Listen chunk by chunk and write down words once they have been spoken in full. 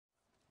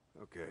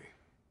Okay.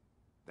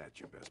 That's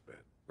your best bet.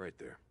 Right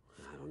there.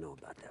 I don't know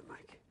about that,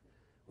 Mike.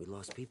 We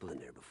lost people in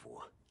there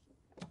before.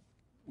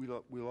 We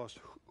lost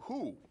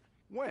who?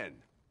 When?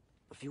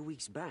 A few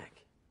weeks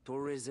back.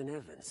 Torres and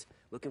Evans,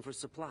 looking for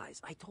supplies.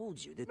 I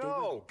told you that they were...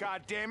 No,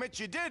 goddammit,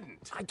 you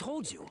didn't! I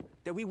told you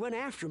that we went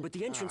after them, but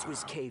the entrance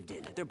was caved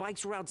in. Their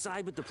bikes were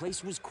outside, but the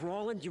place was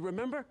crawling. Do you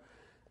remember?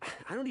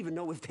 I don't even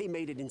know if they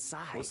made it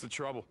inside. What's the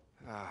trouble?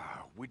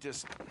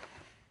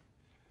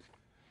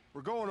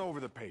 We're going over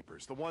the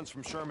papers, the ones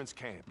from Sherman's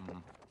camp.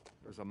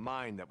 There's a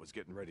mine that was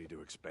getting ready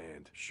to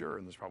expand. Sure,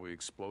 and there's probably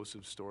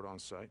explosives stored on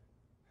site.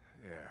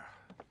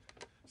 Yeah.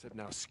 Except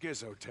now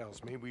Skizzo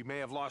tells me we may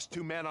have lost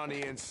 2 men on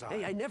the inside.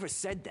 Hey, I never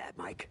said that,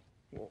 Mike.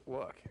 Well,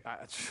 look,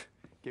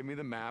 give me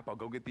the map. I'll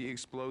go get the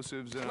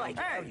explosives and Mike,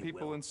 I'll hey! put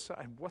people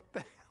inside. What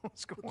the hell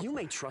is going on? You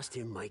may trust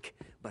him, Mike,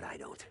 but I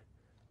don't.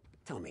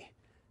 Tell me,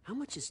 how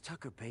much is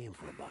Tucker paying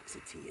for a box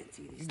of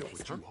TNT these No, days?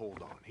 but you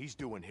hold on. He's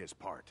doing his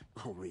part.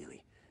 Oh,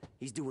 really?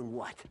 He's doing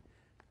what?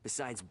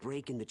 Besides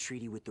breaking the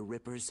treaty with the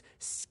Rippers,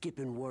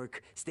 skipping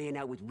work, staying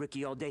out with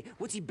Ricky all day,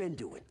 what's he been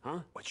doing, huh?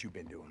 What you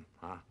been doing,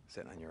 huh?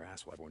 Sitting on your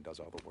ass while everyone does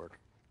all the work.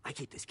 I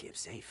keep this camp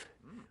safe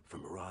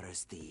from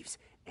marauders, thieves,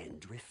 and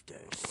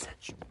drifters.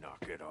 You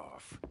knock it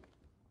off.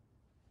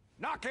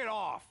 Knock it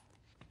off!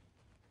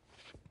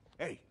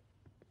 Hey,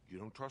 you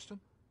don't trust him?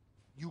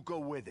 You go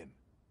with him.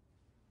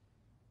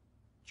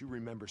 You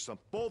remember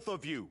something. Both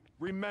of you,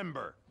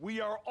 remember, we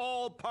are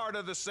all part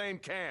of the same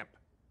camp.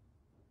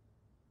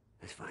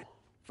 That's fine.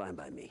 Fine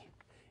by me.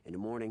 In the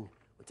morning,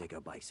 we'll take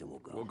our bikes and we'll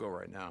go. We'll go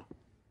right now.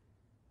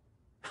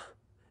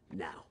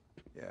 Now.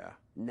 Yeah.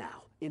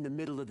 Now. In the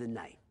middle of the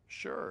night.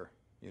 Sure.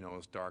 You know,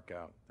 it's dark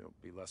out. There'll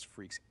be less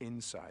freaks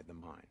inside the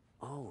mine.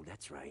 Oh,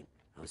 that's right.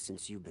 Oh,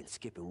 since you've been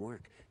skipping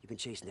work, you've been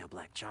chasing out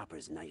black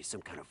choppers, and now you're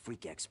some kind of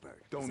freak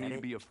expert. Don't Is that need to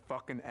it? be a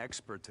fucking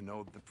expert to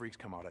know that the freaks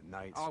come out at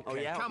night. Okay, Oh,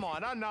 yeah? come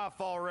on,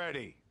 enough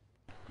already.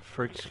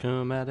 Freaks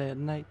come out at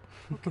night.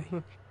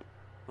 Okay.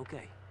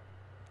 Okay.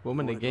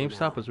 Woman I at wanna go GameStop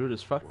now. was rude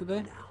as fuck We'll go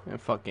today? now.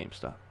 And fuck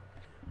GameStop.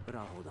 But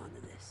I'll hold on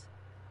to this.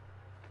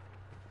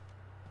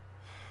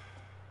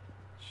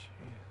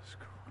 Jesus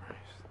Christ.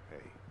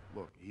 Hey,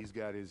 look, he's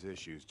got his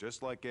issues,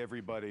 just like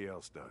everybody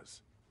else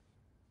does.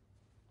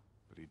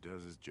 But he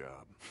does his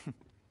job.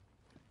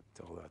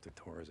 Tell that to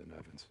Torres and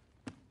Evans.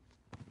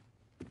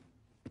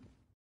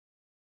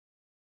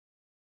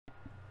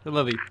 I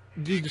love it.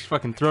 He just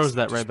fucking throws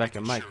that right back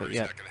at Mike, but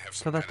yeah.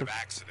 Tell that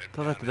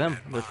to them.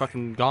 They're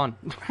fucking gone.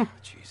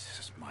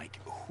 Jesus, Mike,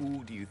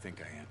 who do you think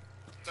I am?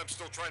 I'm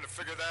still trying to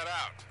figure that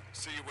out.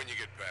 See you when you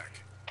get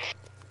back.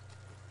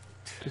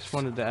 Just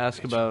wanted to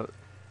ask about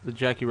the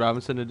Jackie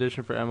Robinson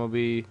edition for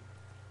MLB.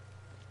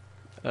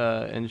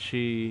 And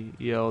she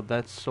yelled,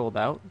 "That's sold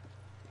out."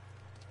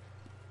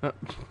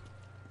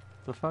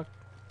 The fuck?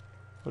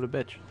 What a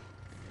bitch.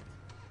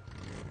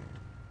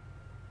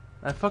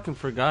 I fucking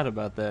forgot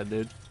about that,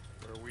 dude.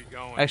 Where are we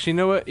going? Actually, you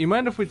know what? You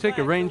mind if we take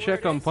a rain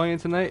check on playing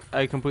tonight?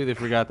 I completely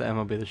forgot that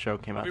MLB The Show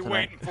came out I'll be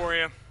tonight. waiting for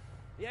you.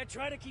 Yeah,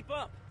 try to keep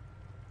up.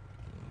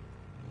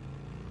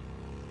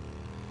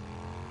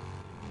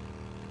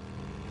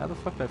 How the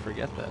fuck did I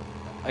forget that?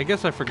 I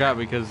guess I forgot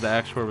because the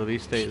actual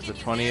release date is the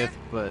 20th,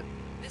 but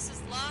This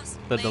is Lost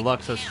the Lake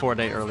deluxe has Camp.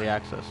 4-day early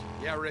access.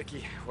 Yeah,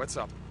 Ricky, what's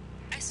up?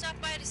 I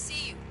stopped by to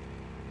see you.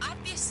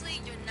 Obviously,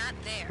 you're not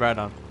there. Right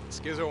on.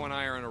 Skizzo and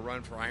I are on a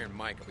run for Iron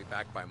Mike. I'll be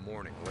back by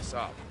morning. What's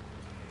up?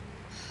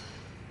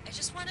 I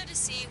just wanted to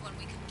see when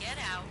we could get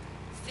out,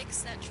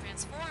 fix that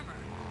transformer.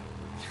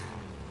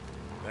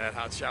 That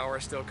hot shower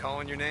still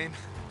calling your name?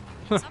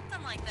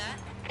 Something like that.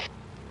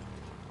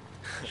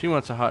 She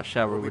wants a hot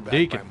shower We'll be with back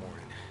Deacon. by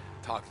morning.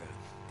 Talk then.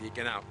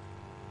 Deacon out.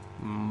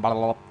 Blah,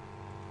 blah,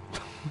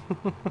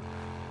 blah.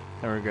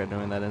 I regret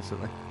doing that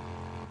instantly.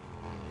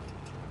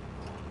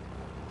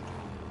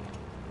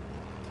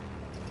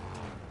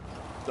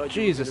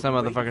 Jesus, that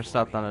motherfucker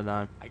stopped on a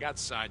dime. I got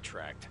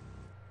sidetracked.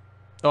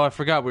 Oh, I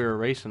forgot we were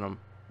racing them.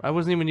 I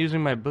wasn't even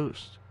using my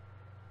boost.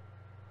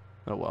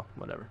 Oh well,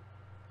 whatever.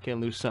 Can't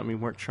lose something you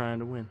weren't trying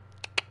to win.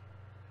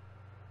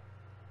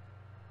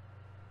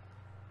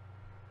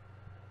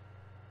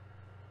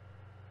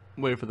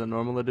 Wait for the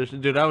normal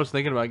edition. Dude, I was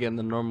thinking about getting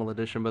the normal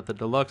edition, but the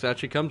deluxe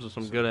actually comes with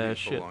some good ass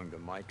shit. Belong to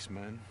Mike's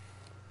men.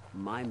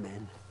 My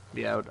men.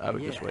 Yeah, I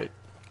would just Yeah. wait.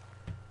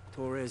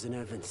 Torres and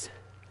Evans.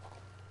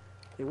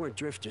 They weren't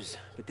drifters,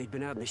 but they'd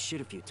been out in the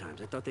shit a few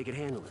times. I thought they could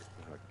handle it.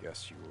 I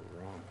guess you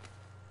were wrong.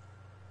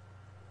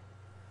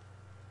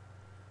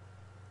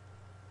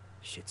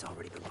 Shit's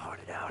already been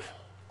parted out.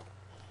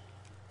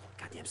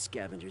 Goddamn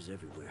scavengers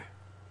everywhere.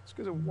 It's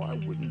because why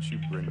wouldn't you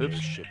bring this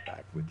shit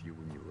back with you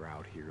when you were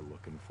out here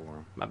looking for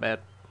him? My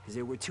bad. Because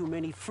there were too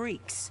many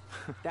freaks.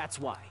 That's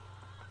why.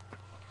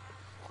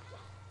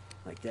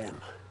 Like them.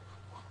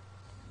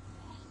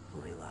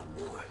 Only a lot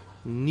more.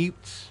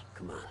 Newts.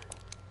 Come on.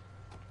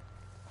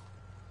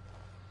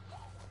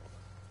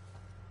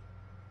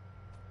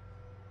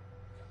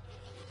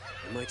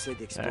 Mike said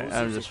the Alright, explosives...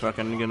 I'm just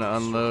fucking gonna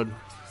unload.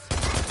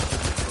 Fucking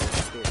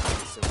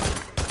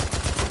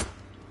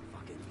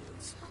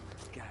idiots.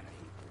 God, I hate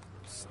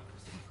those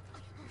suckers.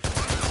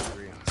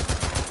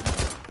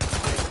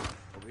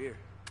 here.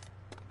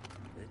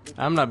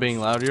 I'm not being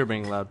loud. You're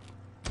being loud.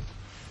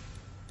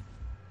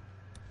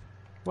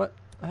 What?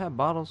 I have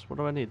bottles. What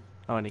do I need?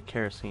 Oh, I need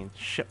kerosene.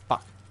 Shit.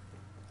 Fuck.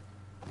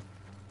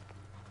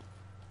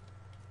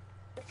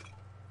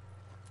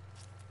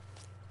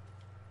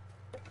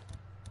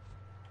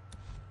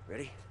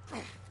 Ready?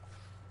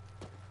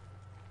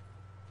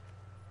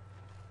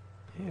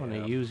 You want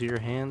to use your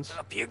hands?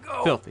 Up you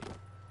go. Filthy.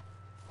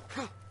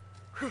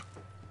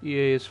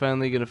 EA is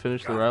finally going to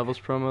finish the Rivals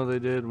promo they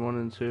did, 1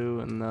 and 2,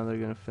 and now they're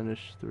going to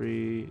finish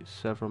 3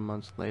 several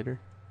months later.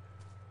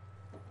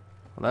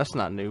 Well, that's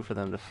not new for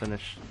them to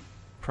finish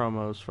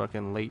promos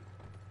fucking late.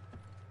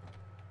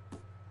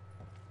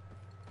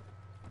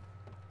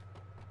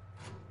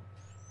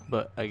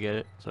 But I get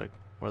it. It's like,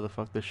 where the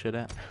fuck this shit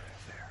at? I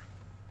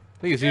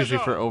think it's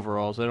usually for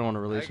overalls. They don't want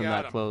to release them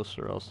that close,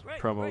 or else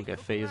promo will get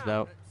phased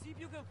out See if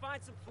you can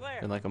find some flair.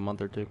 in like a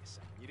month or two.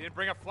 You didn't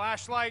bring a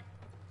flashlight?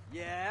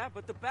 Yeah,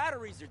 but the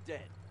batteries are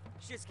dead.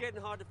 Shit's getting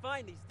hard to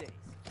find these days.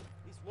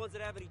 These ones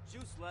that have any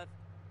juice left.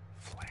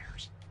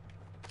 Flares.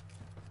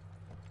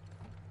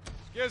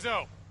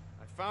 Skizzo,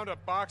 I found a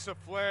box of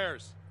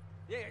flares.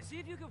 Yeah, see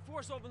if you can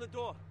force open the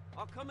door.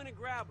 I'll come in and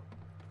grab them.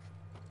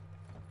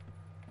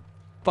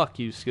 Fuck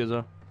you,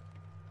 Skizzo.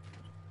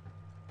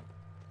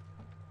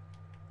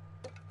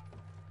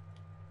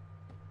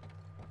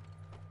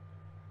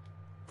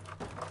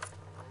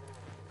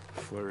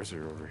 Flares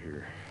are over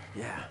here.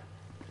 Yeah.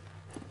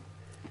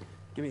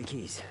 Give me the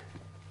keys.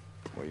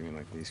 What, you mean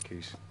like these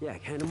keys? Yeah,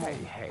 hand them over.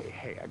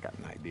 Hey, I got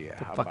an idea.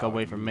 The How fuck about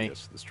away you from me.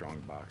 Just the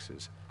strong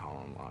boxes.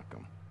 I'll unlock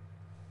them.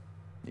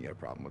 You got a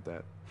problem with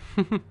that?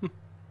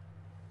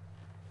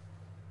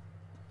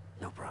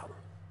 No problem.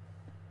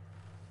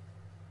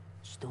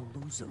 Just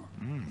don't lose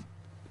them.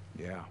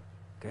 Yeah.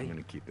 Okay. I'm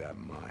gonna keep that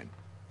in mind.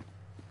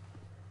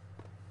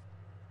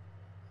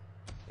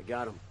 I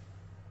got them.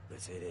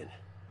 Let's head in.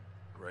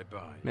 Right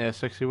behind. Yeah,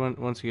 sexy.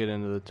 Once you get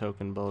into the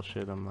token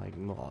bullshit, I'm like,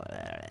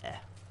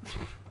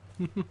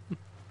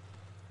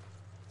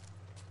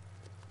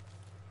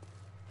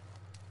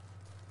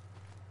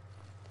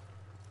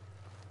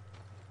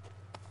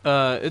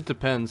 it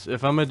depends.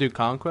 If I'm gonna do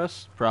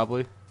conquest,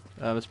 probably.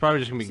 It's probably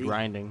just gonna be See?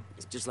 grinding.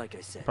 It's just like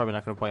I said. Probably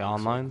not gonna play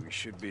online. We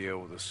should be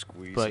able to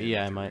squeeze. But in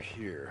yeah, I through might.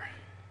 Here.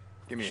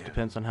 Give me Just a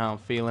depends on how I'm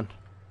feeling.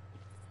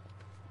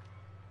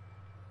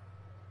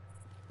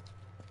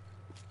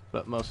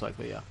 But most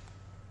likely, yeah.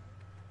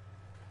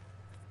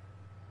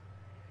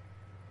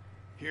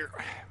 Here.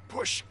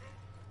 Push.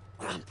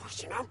 I'm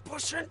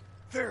pushing.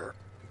 There.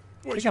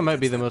 I think I might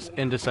be the most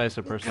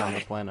indecisive person on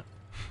the planet.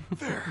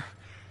 There.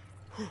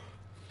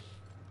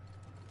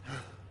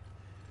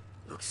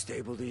 Looks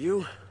stable to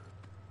you?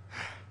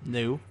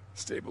 No.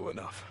 Stable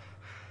enough.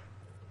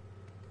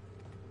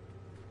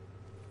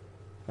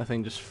 That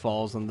thing just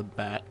falls on the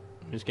bat.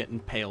 He's getting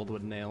impaled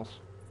with nails.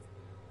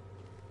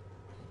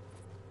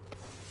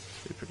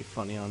 It's pretty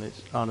funny on it,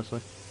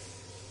 honestly.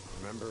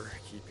 Remember,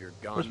 keep your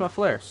gun. Where's my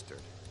flare? holstered.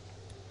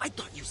 I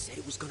thought you said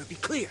it was gonna be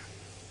clear.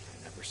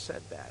 I never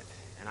said that.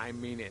 And I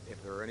mean it.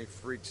 If there are any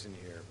freaks in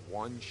here,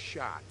 one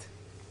shot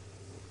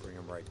will bring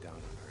them right down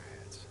on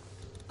their heads.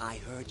 I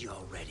heard you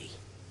already.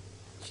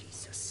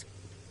 Jesus.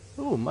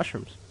 Ooh,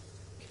 mushrooms.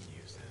 Can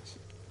you use this?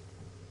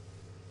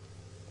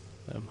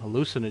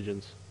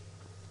 Hallucinogens.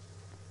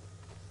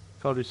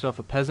 Called yourself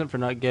a peasant for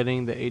not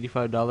getting the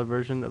 $85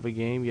 version of a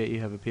game, yet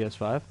you have a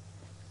PS5?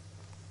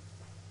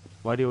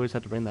 Why do you always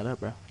have to bring that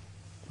up, bro?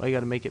 Why you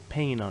gotta make it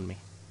pain on me?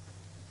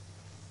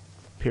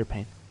 Pure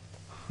pain.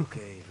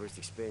 Okay, first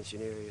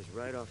expansion area is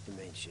right off the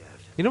main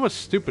shaft. You know what's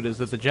stupid is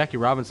that the Jackie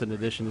Robinson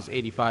edition is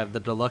 85, the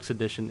deluxe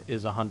edition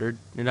is 100.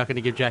 You're not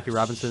gonna give Jackie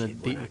Robinson Shit,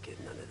 we're not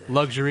getting none of that.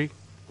 luxury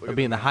of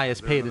being the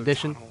highest paid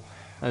edition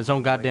on his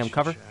own goddamn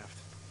cover.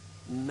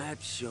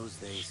 Map shows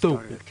they Stupid.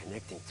 started a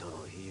connecting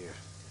tunnel here.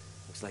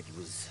 Looks like it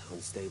was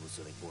unstable,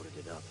 so they boarded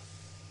it up.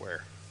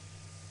 Where?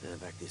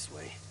 Back this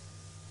way.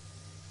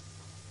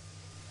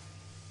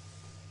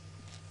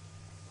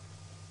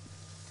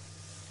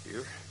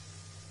 Here?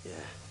 Yeah.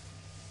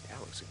 Yeah,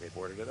 looks like they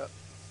boarded it up.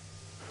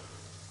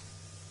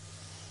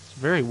 It's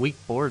very weak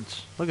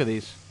boards. Look at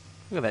these.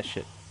 Look at that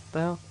shit. What the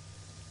hell?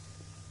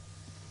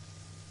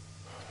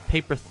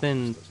 Paper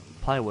thin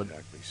plywood.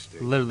 Exactly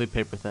stable. Literally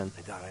paper thin.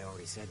 I thought I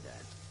already said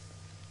that.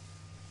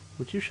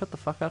 Would you shut the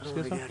fuck up, All I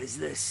Skizzo? got is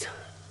this.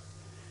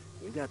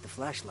 You got the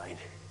flashlight.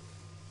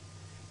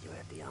 You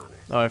have the honors.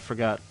 Oh, I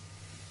forgot.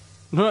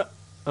 What?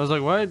 I was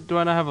like, why do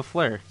I not have a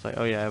flare? It's like,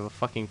 oh yeah, I have a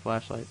fucking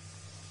flashlight.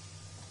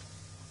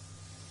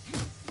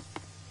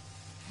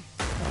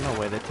 No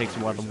way that takes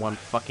more than one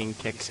fucking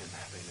kick. Listen,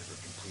 they never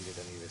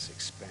completed any of this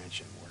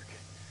expansion work.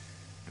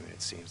 I mean,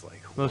 it seems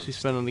like Most you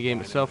spent on the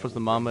game itself was the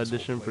Mama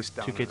edition for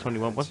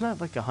 2K21. Wasn't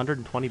that like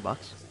 120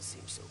 bucks? Doesn't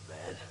seem so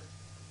bad.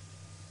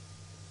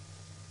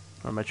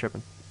 Or am I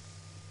tripping?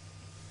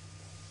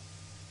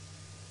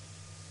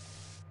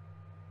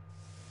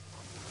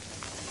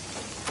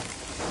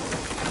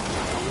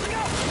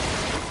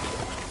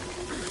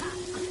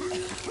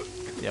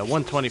 Yeah,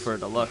 120 for a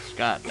deluxe.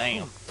 God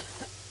damn.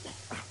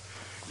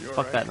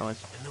 Fuck that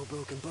noise. No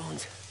broken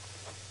bones.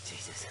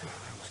 Jesus. That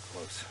was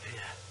close. Yeah.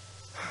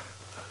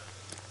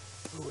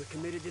 Well, we're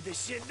committed to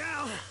this shit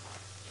now.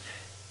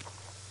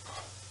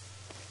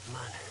 Come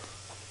on.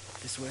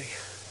 This way.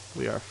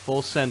 We are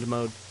full send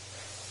mode.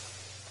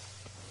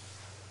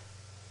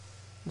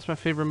 That's my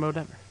favorite mode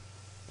ever.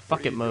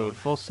 Fuck it mode.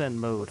 Full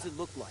send mode. What's it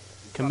look like?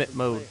 Commit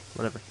mode.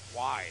 Whatever.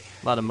 Why?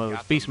 A lot of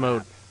modes. Beast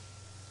mode.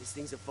 This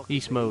thing's a fucking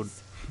East mode.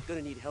 maze.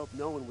 Gonna need help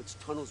knowing which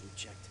tunnels we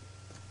checked.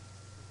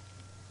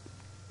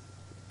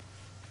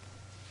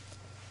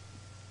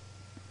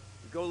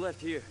 We go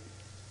left here.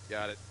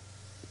 Got it.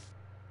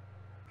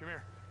 Come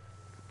here.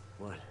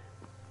 What?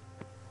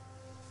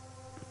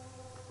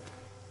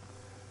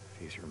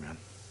 Easier, man.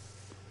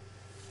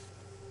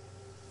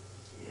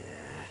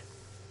 Yeah.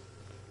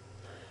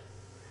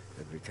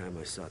 Every time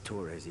I saw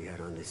Torres, he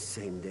had on this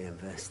same damn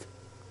vest.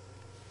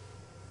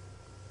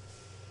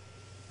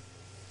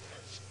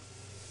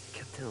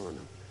 Kept telling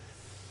him,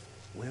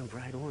 wearing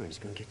bright orange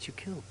gonna get you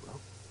killed, bro.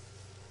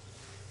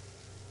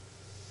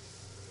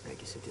 I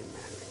guess it didn't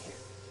matter in here.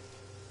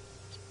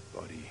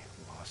 Buddy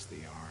lost the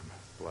arm,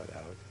 bled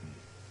out, and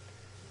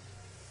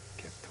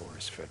kept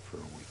Torres fed for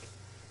a week.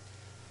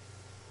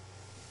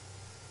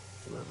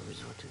 You'll ever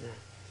resort to that?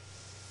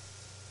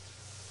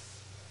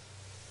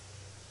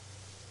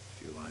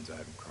 A few lines I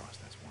haven't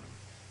crossed, that's one of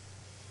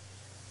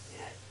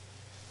them.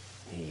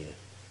 Yeah. Me either.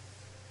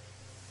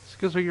 It's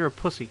because you're a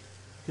pussy.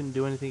 Couldn't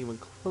do anything even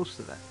close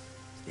to that.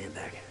 Stand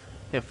back.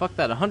 Yeah, fuck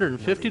that.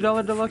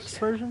 $150 deluxe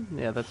version?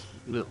 Yeah, that's...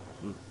 ugh.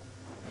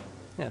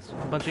 Yeah, it's a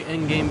bunch of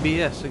in-game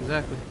BS,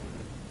 exactly.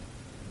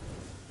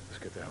 Let's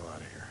get the hell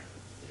out of here.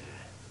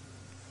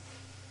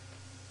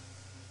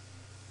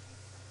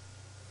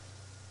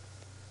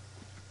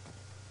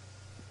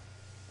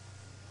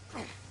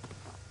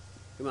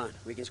 Come on,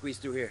 we can squeeze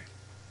through here.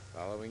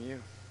 Following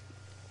you?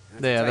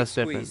 A Yeah, tight that's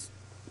different. squeeze.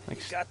 Like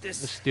You got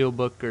this? a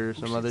steelbook or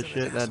some Who other sits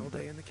in shit. the ass That, all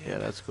day in the camp? yeah,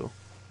 that's cool.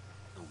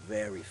 Oh,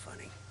 very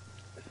funny.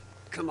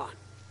 Come on.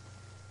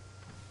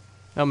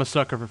 I'm a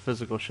sucker for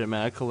physical shit,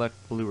 man. I collect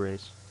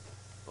Blu-rays.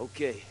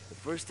 Okay, the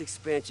first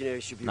expansion area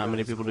should be Not around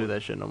many this people do corner.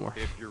 that shit no more.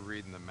 If you're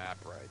reading the map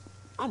right.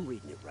 I'm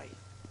reading it right.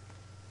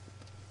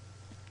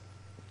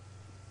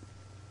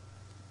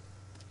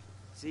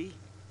 See?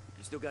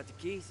 You still got the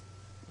keys?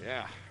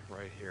 Yeah,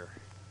 right here.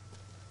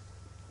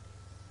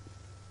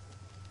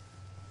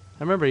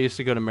 I remember I used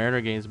to go to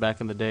Mariner games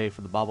back in the day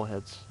for the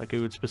bobbleheads. Like, we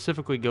would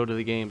specifically go to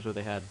the games where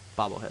they had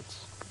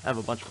bobbleheads. I have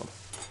a bunch of them.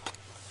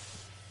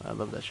 I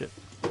love that shit.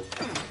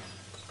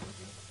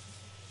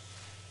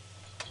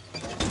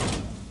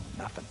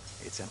 Nothing.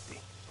 It's empty.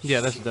 Yeah,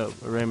 that's dope.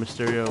 A Rey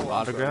Mysterio Oh, I'm sorry,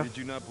 autograph. Did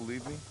you not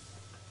believe me?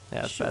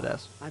 Yeah, that's Sure,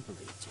 badass. I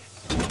believe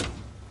you.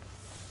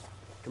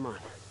 Come on.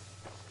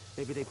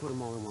 Maybe they put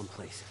them all in one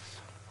place.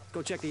 Let's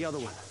go check the other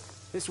one.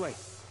 This way.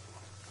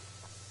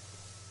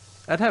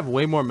 I'd have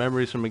way more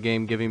memories from a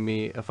game giving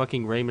me a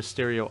fucking Rey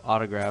Mysterio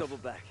autograph Double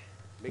back.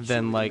 Make sure we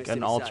than don't like miss an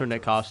any alternate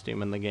side doors.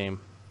 costume in the game.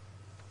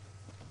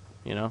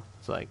 You know?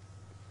 It's like,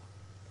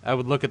 I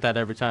would look at that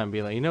every time and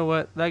be like, you know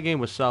what? That game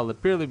was solid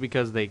purely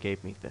because they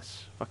gave me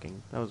this.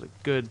 Fucking, that was a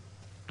good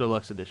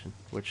deluxe edition,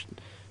 which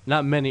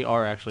not many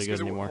are actually good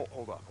Excuse me, anymore.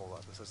 Hold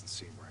up. This doesn't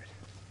seem right.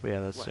 But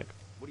yeah, that's What? sick.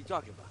 What are you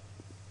talking about?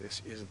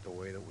 This isn't the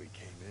way that we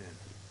came in.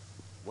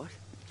 What?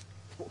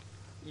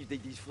 You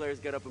think these flares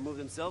got up and moved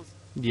themselves?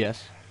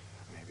 Yes.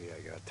 Maybe I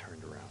got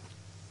turned around.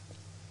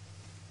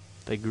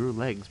 They grew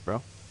legs,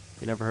 bro.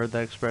 You never heard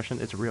that expression?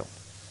 It's real.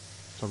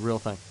 It's a real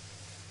thing.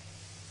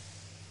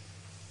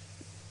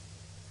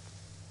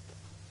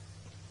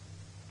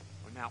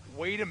 Well, now,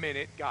 wait a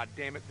minute. God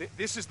damn it.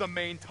 This is the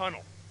main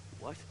tunnel.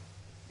 What?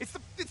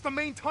 It's the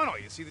main tunnel.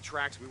 You see the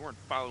tracks? We weren't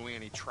following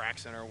any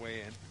tracks on our way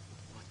in.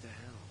 What the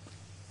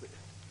hell?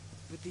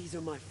 But these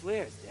are my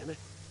flares, damn it.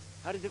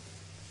 How did it...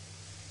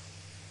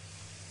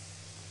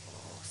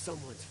 Oh,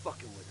 someone's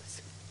fucking with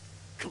us.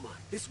 Come on,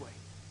 this way.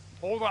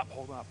 Hold up.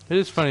 It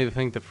is funny to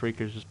think the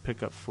freakers just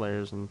pick up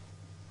flares and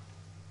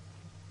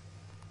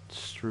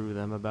strew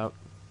them about.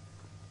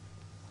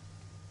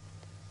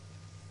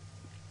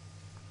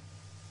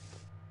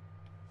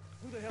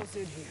 Who the hell's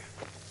in here?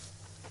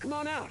 Come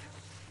on out.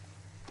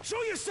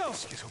 Show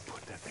yourself! Excuse me,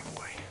 put that thing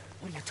away.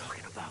 What are you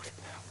talking about?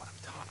 What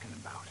I'm talking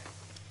about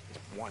is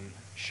one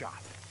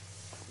shot.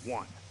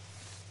 One.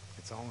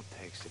 It's all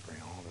it takes to bring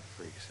all the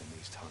freaks in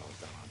these tunnels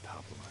down on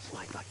top of us.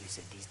 Well, I thought you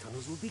said these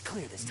tunnels would be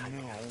clear this time.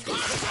 No.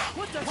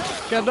 What the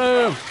hell?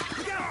 Goddamn!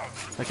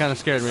 That kind of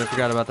scared me. I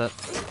forgot about that.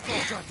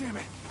 Oh, God damn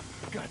it.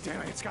 God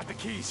damn it, it's got the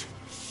keys.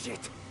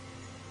 Shit.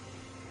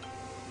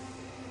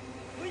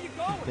 Where you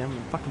going?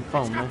 Damn fucking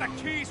phone, It's got man.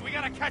 the keys. We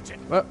gotta catch it.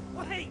 What?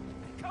 Wait,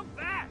 come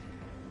back.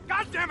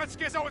 God damn it,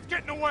 Skizzo. It's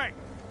getting away.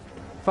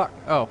 Fuck.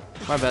 Oh,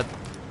 my bad.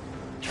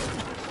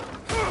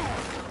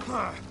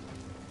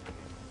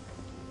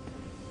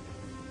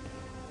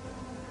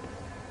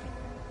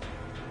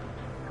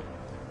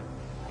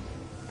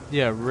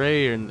 Yeah,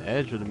 Ray and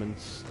Edge would have been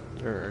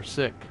or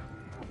sick.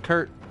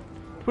 Kurt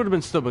would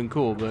have still been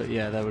cool, but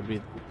yeah, that would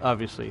be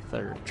obviously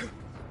third.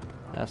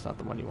 That's not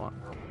the one you want.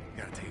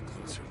 Gotta take a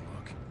closer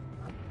look.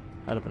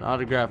 out of an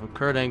autograph of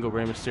Kurt Angle,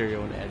 Rey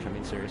Mysterio, and Edge. I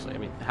mean, seriously. I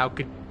mean, how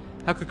could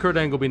Kurt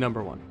Angle be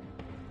number one?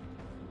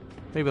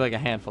 Maybe like a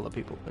handful of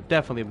people, but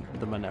definitely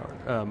the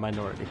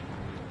minority.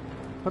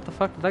 What the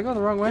fuck? Did I go the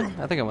wrong way?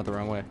 I think I went the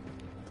wrong way.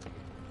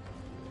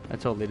 I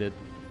totally did.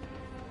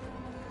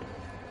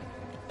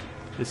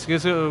 Did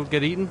Schizo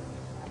get eaten?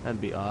 That'd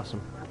be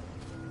awesome.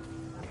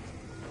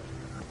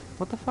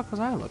 What the fuck was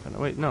I looking at?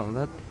 Wait, no,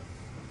 that...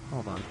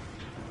 Hold on.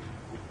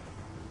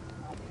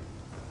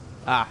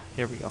 Ah,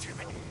 here we go.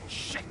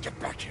 Shit, get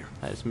back here.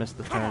 I just missed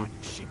the Come turn. on,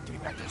 shit, give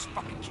me back those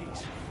fucking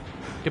keys.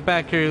 Get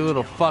back here, you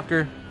little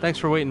fucker. Thanks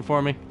for waiting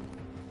for me.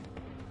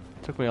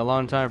 Took me a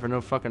long time for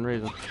no fucking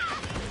reason.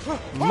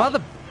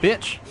 Mother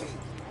bitch!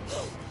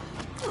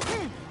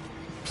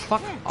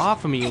 Fuck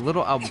off of me, you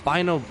little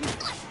albino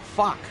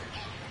fuck.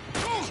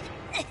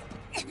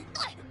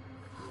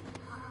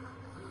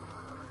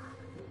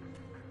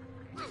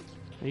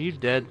 Are you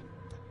dead?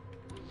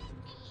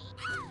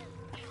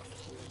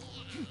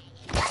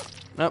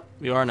 Nope,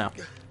 you are now.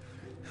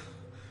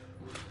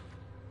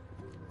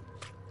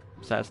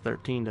 Size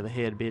 13 to the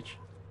head, bitch.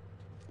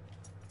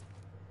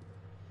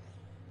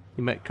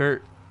 You met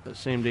Kurt the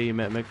same day you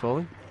met Mick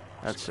Foley?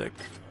 That's sick.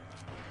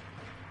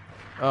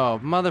 Oh,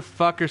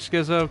 motherfucker,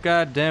 Schizo.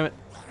 God damn it.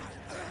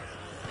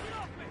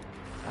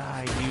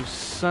 Ah, you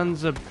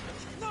sons of...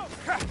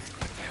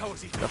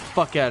 The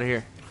fuck out of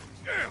here.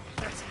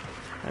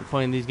 I'm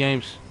playing these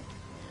games.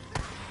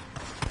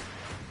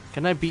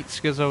 Can I beat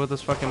Schizo with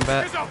this fucking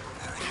bat? Schizo,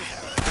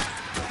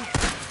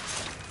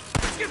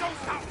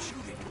 stop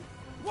shooting!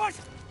 What?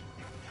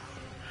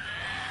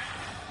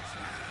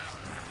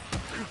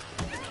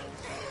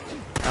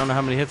 I don't know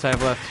how many hits I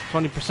have left.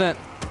 20%.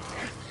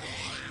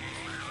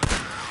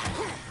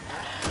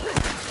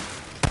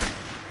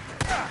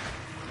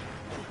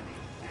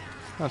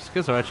 Oh,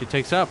 Schizo actually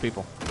takes out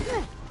people.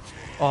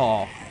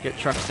 Oh, get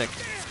truck stick.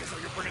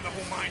 Schizo, you're bringing the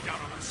whole mine down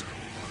on us.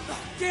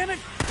 Damn it!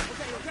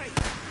 Okay.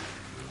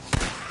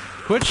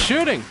 Quit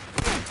shooting!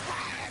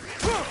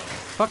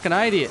 Fucking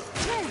idiot.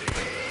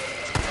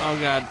 Oh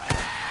god.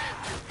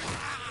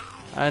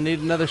 I need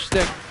another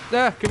stick.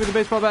 Ah, give me the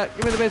baseball bat.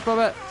 Give me the baseball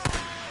bat.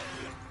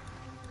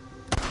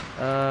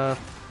 I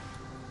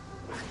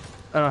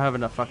don't have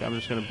enough. Fuck it, I'm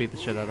just gonna beat the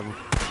shit out of him.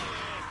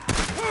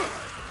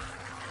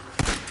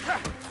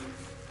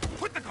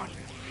 Put the gun down.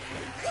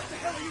 What the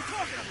hell are you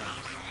talking about?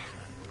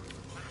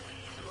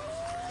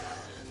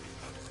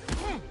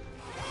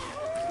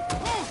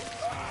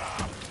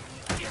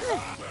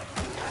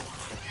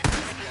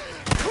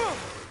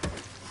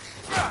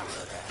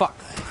 Fuck.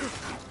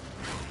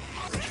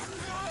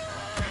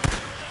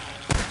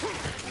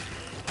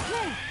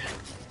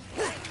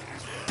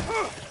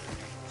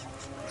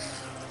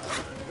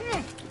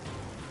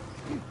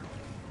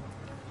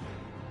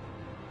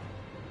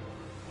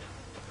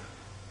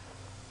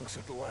 Looks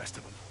like the last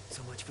of them.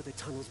 So much for the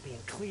tunnels being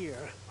clear.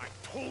 I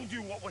told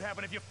you what would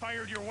happen if you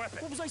fired your weapon.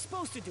 What was I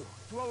supposed to do?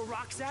 Throw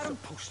rocks at him?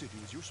 Supposed to do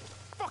is you're supposed to...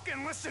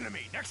 Fucking listen to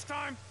me. Next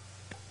time,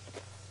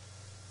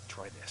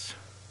 try this.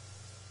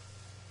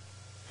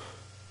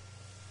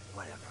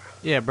 Whatever.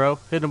 Yeah, bro.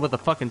 Hit him with a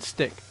fucking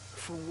stick.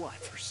 For what?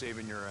 For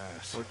saving your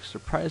ass. Works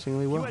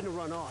surprisingly You well. hadn't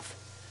run off.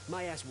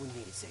 My ass wouldn't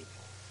need it saving.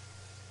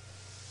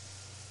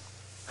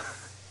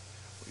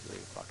 We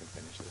ready to fucking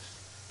finish this?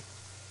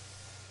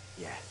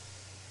 Yeah,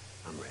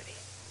 I'm ready.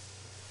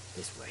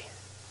 This way.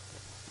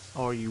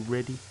 Are you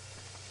ready?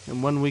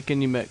 In one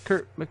weekend, you met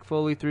Kurt, Mick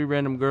Foley, 3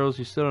 random girls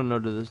you still don't know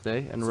to this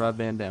day, and Rob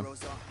Van Dam.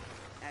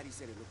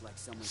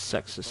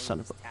 Sexist son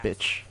of a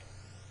bitch.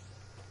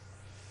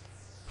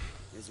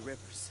 There's the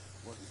Rippers.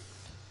 Wasn't it?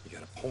 You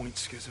got a point,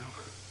 Schizo?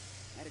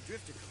 Had a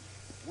drifter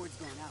come. Word's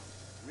gone out.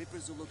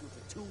 Rippers are looking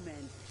for 2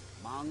 men.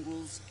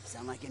 Mongrels.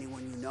 Sound like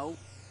anyone you know?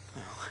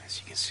 Well, as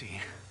you can see,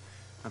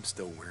 I'm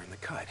still wearing the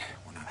cut.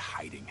 We're not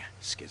hiding,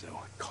 Schizo.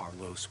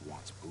 Carlos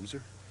wants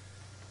Boozer.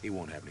 He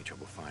won't have any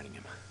trouble finding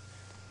him.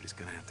 But he's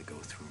gonna have to go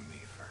through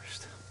me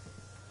first.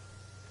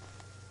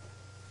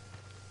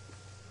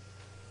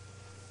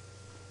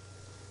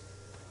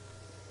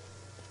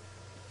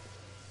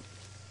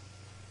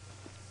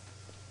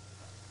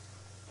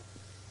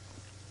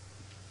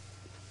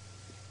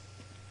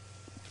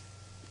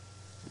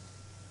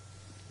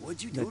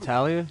 What'd you do?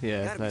 Natalia?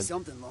 Yeah, Gotta be that,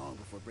 something long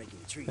before breaking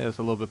the tree. yeah, it's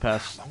a little bit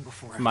past Long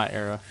before my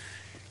era.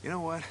 You know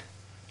what?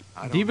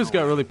 I don't Divas know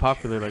got if really you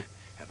popular, care. like,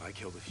 Have I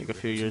killed a few, a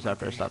few Rippers years in my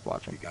after I day? stopped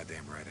watching. You're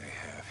goddamn right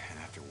I have. And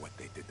after what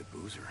they did to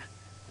Boozer,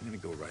 I'm gonna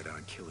go right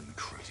on killing the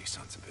crazy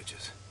sons of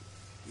bitches.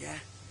 Yeah?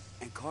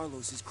 And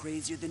Carlos is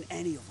crazier than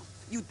any of them.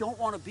 You don't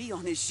want to be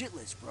on his shit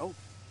list, bro.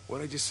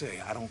 What'd I just say?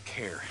 I don't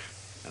care.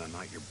 And I'm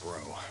not your bro.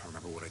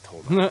 Remember what I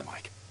told him,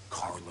 Mike?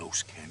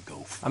 Carlos can go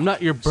fuck I'm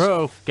not your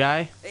bro, himself.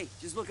 guy. Hey,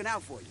 just looking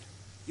out for you.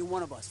 You're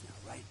one of us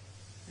now, right?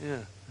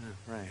 Yeah,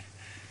 right.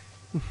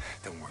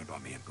 Don't worry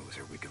about me and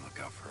Boozer. We can look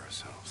out for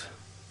ourselves.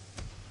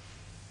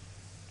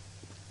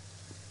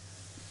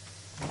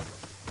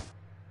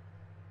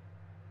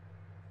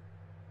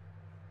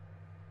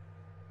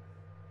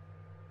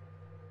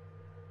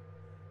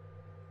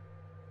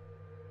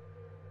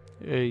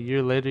 A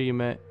year later, you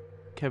met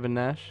Kevin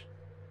Nash.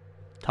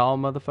 Tall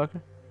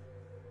motherfucker.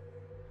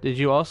 Did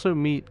you also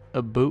meet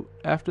a boot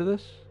after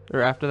this?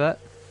 Or after that?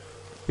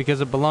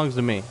 Because it belongs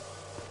to me.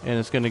 And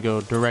it's gonna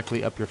go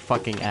directly up your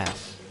fucking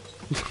ass.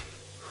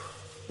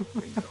 Let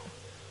me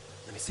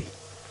see.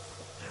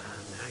 Ah,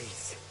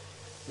 nice.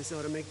 This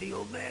ought to make the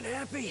old man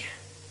happy.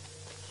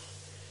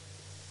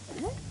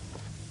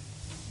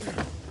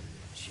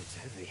 Shit's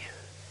heavy.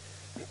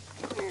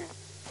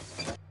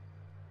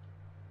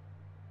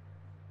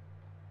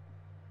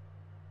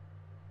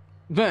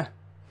 That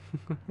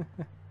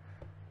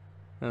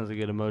was a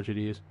good emoji to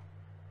use.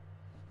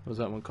 What was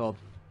that one called?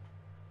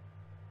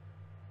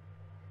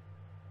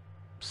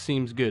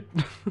 Seems good.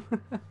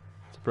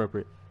 It's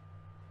appropriate.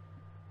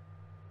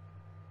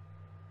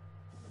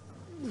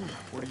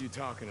 What are you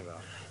talking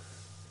about?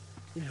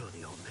 You know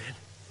the old man.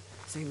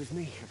 Same as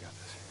me. I got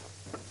this.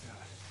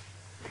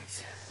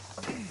 Thanks.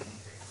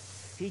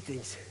 He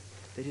thinks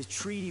that his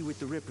treaty with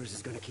the Rippers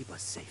is gonna keep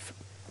us safe.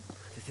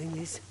 The thing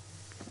is,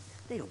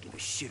 they don't give a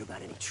shit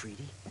about any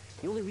treaty.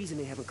 The only reason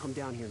they haven't come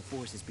down here in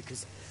force is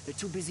because they're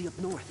too busy up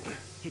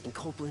north, hitting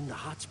Copeland, the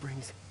hot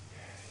springs.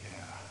 Yeah,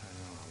 I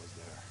know. I was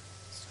there.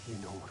 So you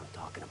know what I'm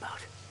talking about.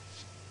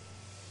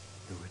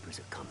 The Rippers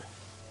are coming.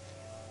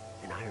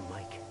 And Iron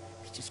Mike,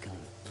 he's just gonna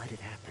let it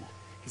happen.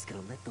 He's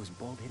gonna let those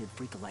bald-headed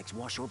freak-alikes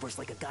wash over us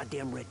like a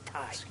goddamn red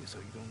tide. So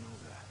you don't know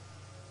that.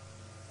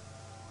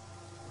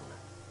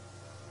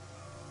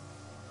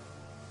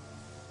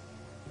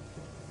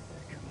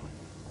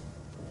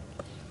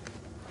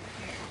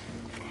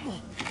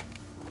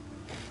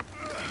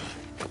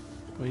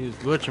 Well, he was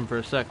glitching for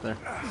a sec there.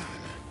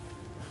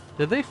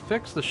 Did they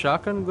fix the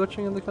shotgun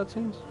glitching in the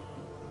cutscenes?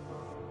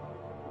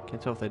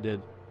 Can't tell if they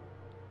did.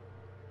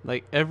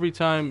 Like, every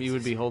time you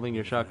would be holding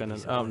your shotgun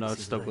and... Oh, no,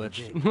 it's still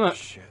glitched.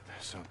 Shit,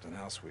 there's something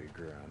else we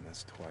agree on.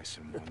 That's twice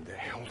in one day.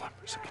 Hold on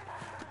for a second.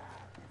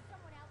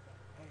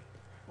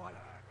 Buddy,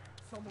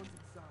 someone's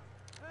inside.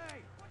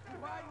 Hey, what you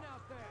hiding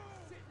out there?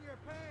 Sit in your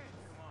pants.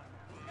 Come on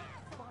now.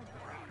 Find the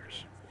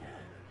Routers.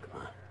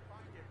 Come on.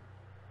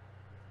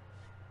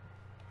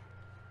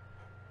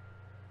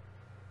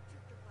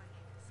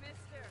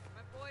 Mister,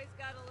 my boy's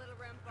got a little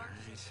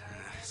rambunctious.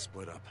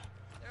 Split up.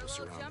 They're a We'll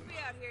little surround jumpy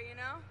them. out here, you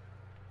know?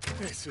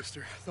 Hey,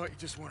 sister. Thought you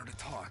just wanted to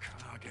talk.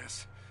 I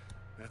guess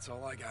that's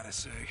all I gotta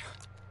say.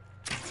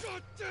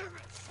 God damn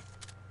it!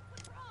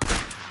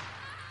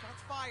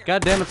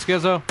 God damn it,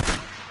 Schizo.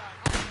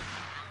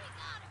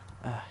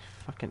 Ah,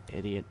 fucking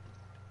idiot.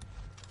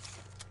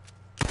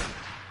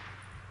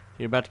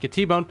 You're about to get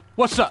T-boned.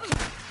 What's up?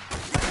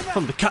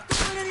 From the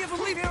cuts. Let any of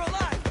them leave here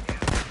alive!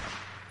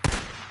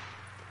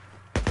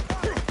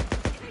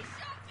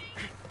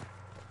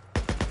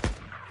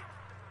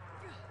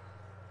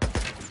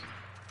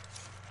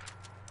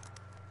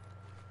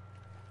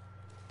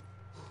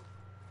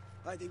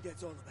 I think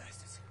that's all the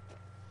bastards.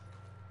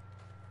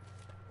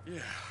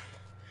 Yeah.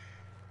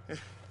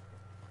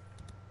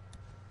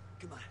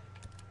 Come on.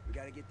 We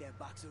gotta get that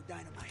box of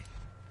dynamite.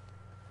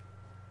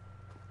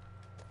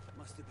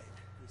 Must have been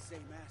the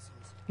same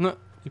assholes. No,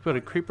 you put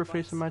a creeper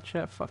face in my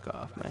chat? Fuck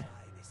off, man.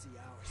 They see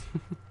ours.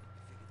 Figured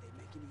they'd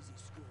make an easy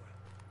score.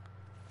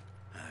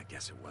 I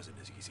guess it wasn't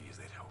as easy as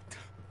they'd hoped.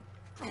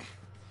 I hate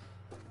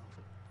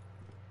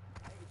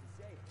to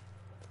say it.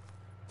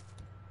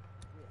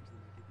 We actually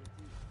make a good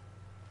team.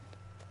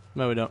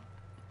 No, we don't.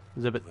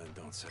 Zip it. Then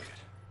don't say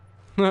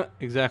it.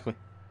 Exactly.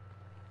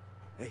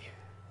 Hey,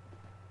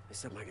 there's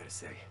something I gotta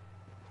say.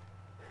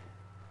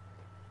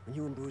 When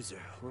you and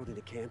Bruiser rolled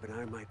into camp and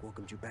Iron Mike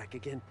welcomed you back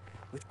again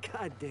with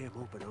goddamn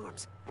open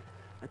arms,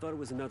 I thought it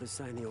was another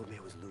sign the old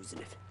man was losing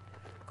it.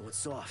 Going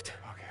soft.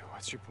 Okay,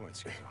 what's your point,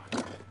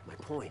 Schizo? My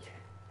point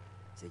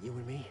is that you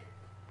and me,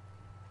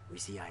 we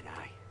see eye to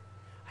eye.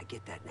 I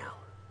get that now.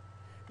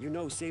 You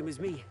know, same as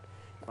me.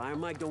 If Iron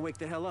Mike don't wake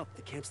the hell up,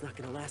 the camp's not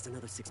gonna last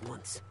another 6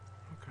 months.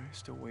 Okay,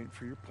 still waiting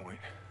for your point.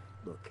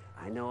 Look,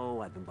 I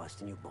know I've been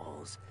busting you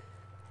balls.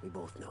 We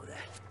both know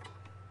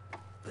that.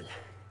 But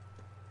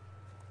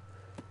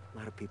a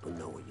lot of people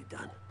know what you've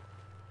done.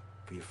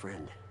 For your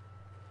friend.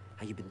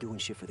 How you've been doing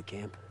shit for the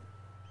camp.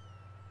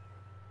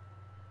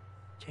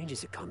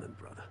 Changes are coming,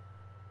 brother.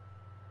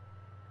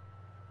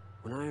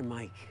 When Iron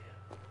Mike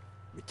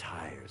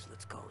retires,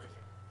 let's call it,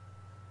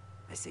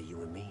 I say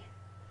you and me,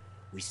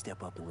 we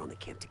step up and run the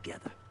camp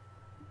together.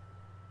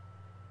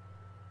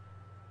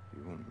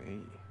 You and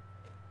me.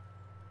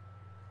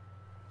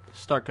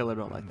 Starkiller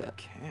don't like In the that.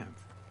 camp.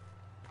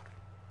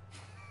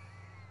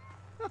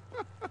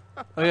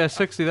 Oh yeah,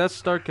 60, that's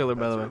Starkiller,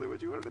 by the way. Really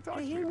what you wanted to talk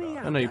Hey, to hear me me about.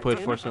 out. I know you played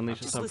goddammit. Force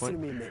Unleashed at Just some listen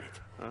point. to me a minute.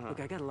 Look,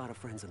 I got a lot of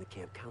friends on the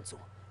camp council,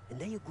 and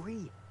they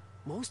agree.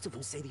 Most of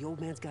them say the old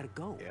man's got to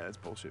go. Yeah, that's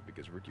bullshit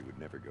because Ricky would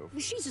never go for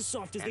Well, she's as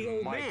soft as and the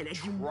old Mike man,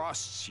 and you...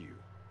 trusts you.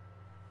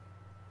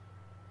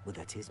 Well,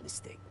 that's his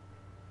mistake.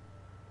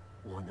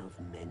 One of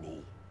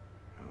many.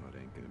 Oh, it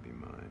ain't gonna be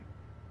mine.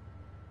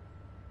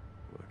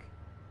 Look,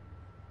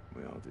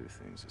 we all do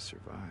things to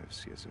survive,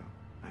 Schizo.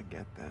 I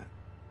get that.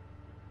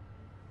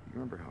 You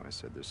remember how I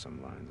said there's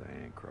some lines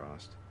I ain't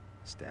crossed?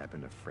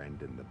 Stabbing a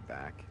friend in the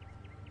back?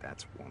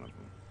 That's one of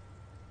them.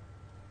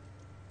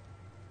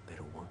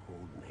 Better one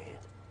old man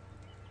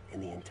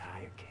in the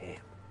entire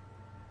camp.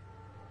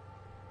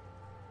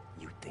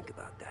 You think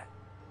about that.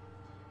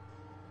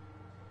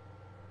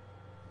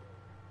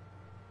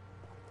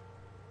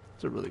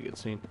 It's a really good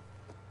scene.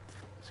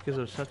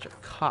 Schizo's such a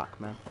cock,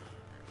 man.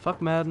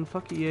 Fuck Madden,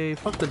 fuck EA,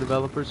 fuck the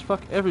developers,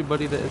 fuck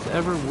everybody that has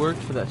ever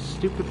worked for that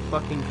stupid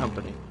fucking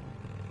company.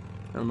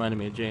 That reminded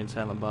me of Jay and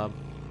Silent Bob.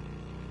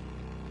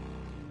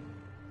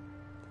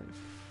 Like,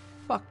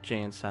 fuck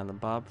Jay and Silent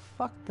Bob.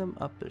 Fuck them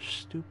up their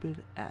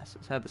stupid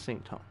asses. Had the same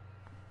tone.